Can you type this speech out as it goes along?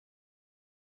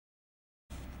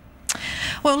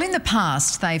Well, in the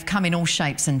past, they've come in all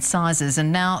shapes and sizes,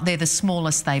 and now they're the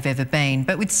smallest they've ever been.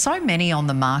 But with so many on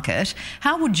the market,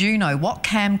 how would you know what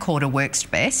camcorder works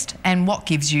best and what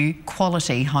gives you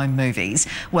quality home movies?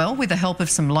 Well, with the help of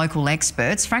some local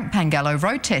experts, Frank Pangallo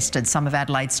road tested some of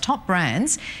Adelaide's top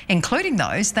brands, including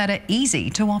those that are easy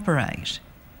to operate.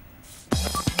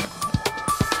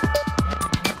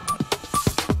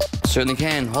 Certainly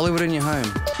can. Hollywood in your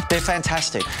home. They're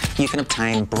fantastic. You can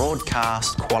obtain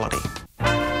broadcast quality.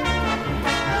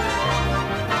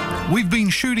 We've been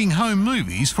shooting home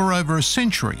movies for over a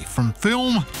century, from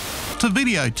film to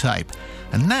videotape,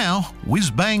 and now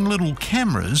whiz-bang little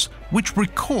cameras which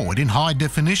record in high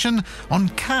definition on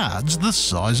cards the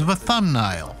size of a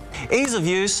thumbnail. Ease of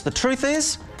use, the truth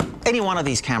is, any one of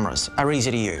these cameras are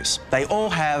easy to use. They all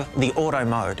have the auto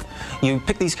mode. You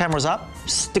pick these cameras up,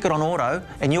 stick it on auto,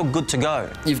 and you're good to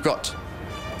go. You've got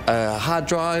a hard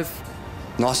drive,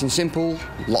 nice and simple,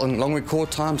 long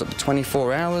record times up to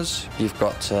 24 hours. You've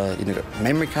got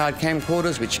memory card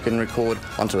camcorders, which can record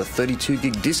onto a 32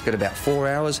 gig disc at about 4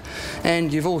 hours.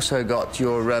 And you've also got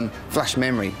your flash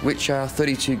memory, which are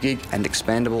 32 gig and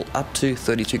expandable up to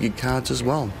 32 gig cards as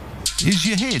well. Is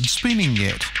your head spinning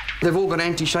yet? They've all got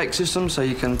anti-shake systems, so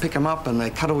you can pick them up and they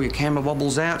cut all your camera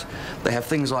wobbles out. They have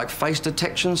things like face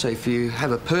detection, so if you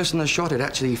have a person in a shot, it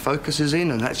actually focuses in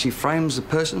and actually frames the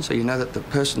person, so you know that the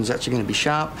person's actually going to be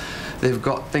sharp. They've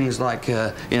got things like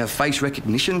face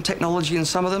recognition technology in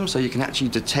some of them, so you can actually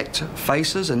detect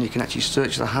faces and you can actually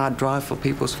search the hard drive for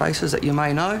people's faces that you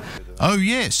may know. Oh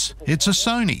yes, it's a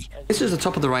Sony. This is the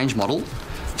top of the range model.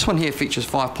 This one here features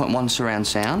 5.1 surround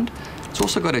sound. It's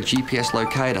also got a GPS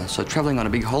locator, so travelling on a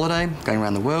big holiday, going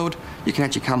around the world, you can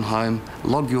actually come home,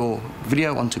 log your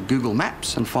video onto Google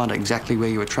Maps and find out exactly where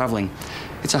you were travelling.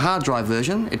 It's a hard drive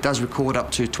version. It does record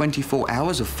up to 24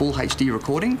 hours of full HD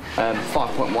recording.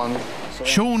 5.1.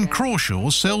 Sean Crawshaw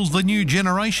sells the new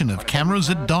generation of cameras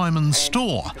at Diamond's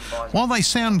store. While they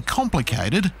sound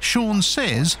complicated, Sean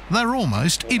says they're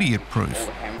almost idiot-proof.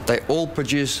 They all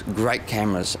produce great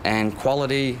cameras, and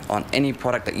quality on any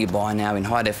product that you buy now in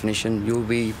high definition, you'll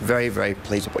be very, very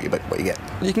pleased with what you get.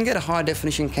 You can get a high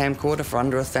definition camcorder for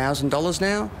under $1,000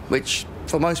 now, which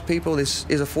for most people is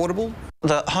affordable.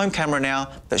 The home camera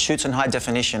now that shoots in high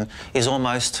definition is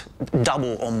almost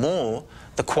double or more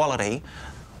the quality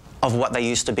of what they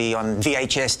used to be on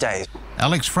VHS days.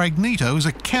 Alex Fragnito is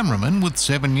a cameraman with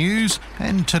 7 News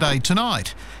and Today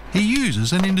Tonight. He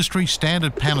uses an industry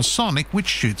standard Panasonic which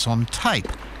shoots on tape,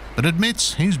 but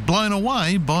admits he's blown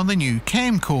away by the new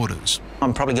camcorders.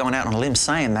 I'm probably going out on a limb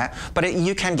saying that, but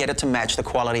you can get it to match the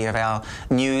quality of our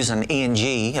news and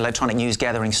ENG, electronic news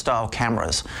gathering style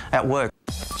cameras at work.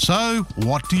 So,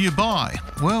 what do you buy?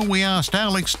 Well, we asked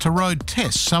Alex to road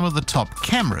test some of the top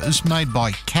cameras made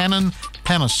by Canon,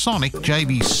 Panasonic,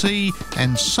 JVC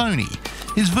and Sony.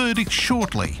 His verdict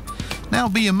shortly. Now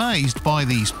be amazed by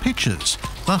these pictures,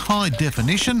 the high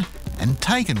definition, and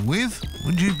taken with,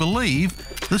 would you believe,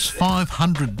 this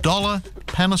 $500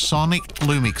 Panasonic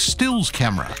Lumix stills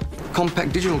camera.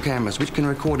 Compact digital cameras which can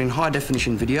record in high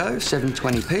definition video,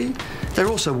 720p. They're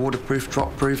also waterproof,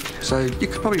 drop proof, so you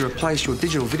could probably replace your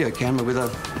digital video camera with a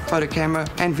photo camera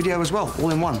and video as well,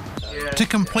 all in one. To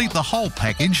complete the whole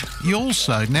package, you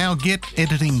also now get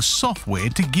editing software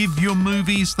to give your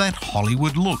movies that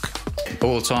Hollywood look.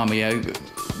 All the time,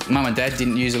 Mum and Dad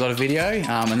didn't use a lot of video,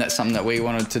 and that's something that we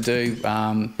wanted to do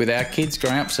with our kids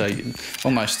growing up. So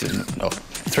almost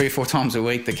 3 or 4 times a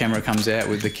week the camera comes out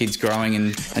with the kids growing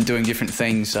and doing different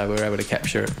things, so we're able to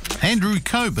capture it. Andrew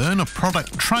Coburn, a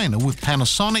product trainer with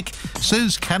Panasonic,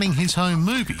 says cutting his home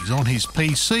movies on his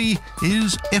PC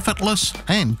is effortless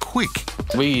and quick.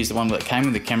 We use the one that came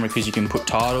with the camera because you can put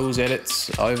titles,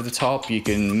 edits over the top, you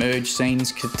can merge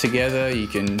scenes together, you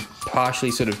can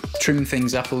partially sort of trim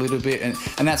things up a little bit,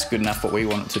 and that's good enough what we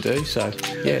want it to do, so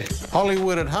yeah.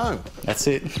 Hollywood at home. That's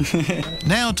it.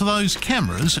 Now to those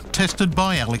cameras tested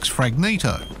by Alex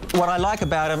Fragnito. What I like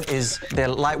about them is they're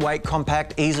lightweight,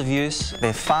 compact, ease of use,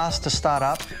 they're fast to start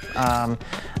up.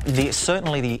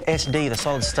 Certainly the SD, the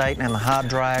solid state and the hard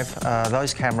drive,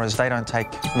 those cameras, they don't take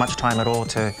much time at all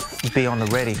to be on the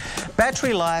ready.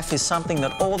 Battery life is something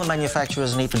that all the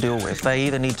manufacturers need to deal with. They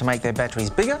either need to make their batteries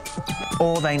bigger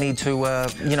or they need to,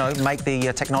 make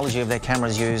the technology of their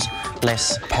cameras use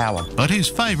less power. But his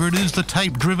favourite is the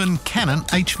tape-driven Canon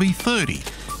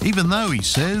HV30, even though he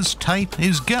says tape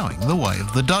is going the way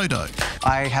of the dodo.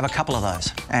 I have a couple of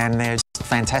those, and they're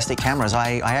fantastic cameras.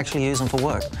 I actually use them for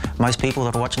work. Most people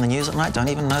that are watching the news at night don't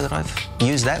even know that I've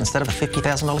used that instead of a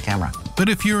 $50,000 camera. But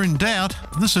if you're in doubt,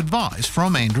 this advice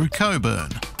from Andrew Coburn.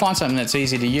 Find something that's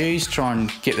easy to use, try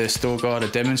and get the store guy to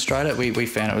demonstrate it. We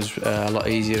found it was a lot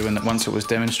easier once it was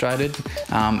demonstrated,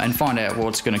 and find out what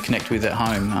it's going to connect with at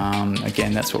home.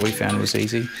 Again, that's what we found was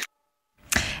easy.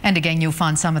 And again, you'll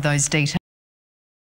find some of those details